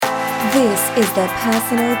This is the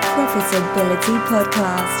Personal Profitability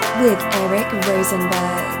Podcast with Eric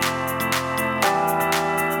Rosenberg.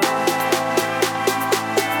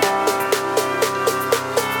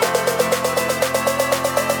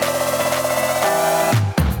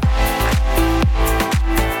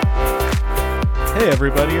 Hey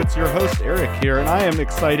everybody, it's your host Eric here, and I am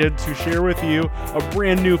excited to share with you a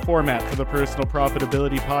brand new format for the Personal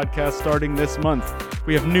Profitability Podcast starting this month.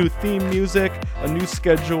 We have new theme music, a new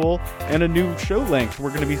schedule, and a new show length. We're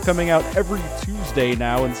going to be coming out every Tuesday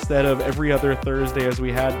now instead of every other Thursday as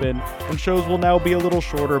we had been, and shows will now be a little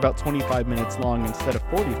shorter, about 25 minutes long instead of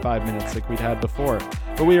 45 minutes like we'd had before.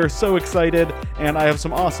 But we are so excited, and I have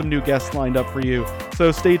some awesome new guests lined up for you.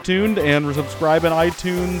 So stay tuned and subscribe in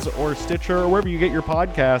iTunes or Stitcher or wherever you get your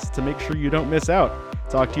podcasts to make sure you don't miss out.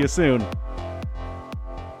 Talk to you soon.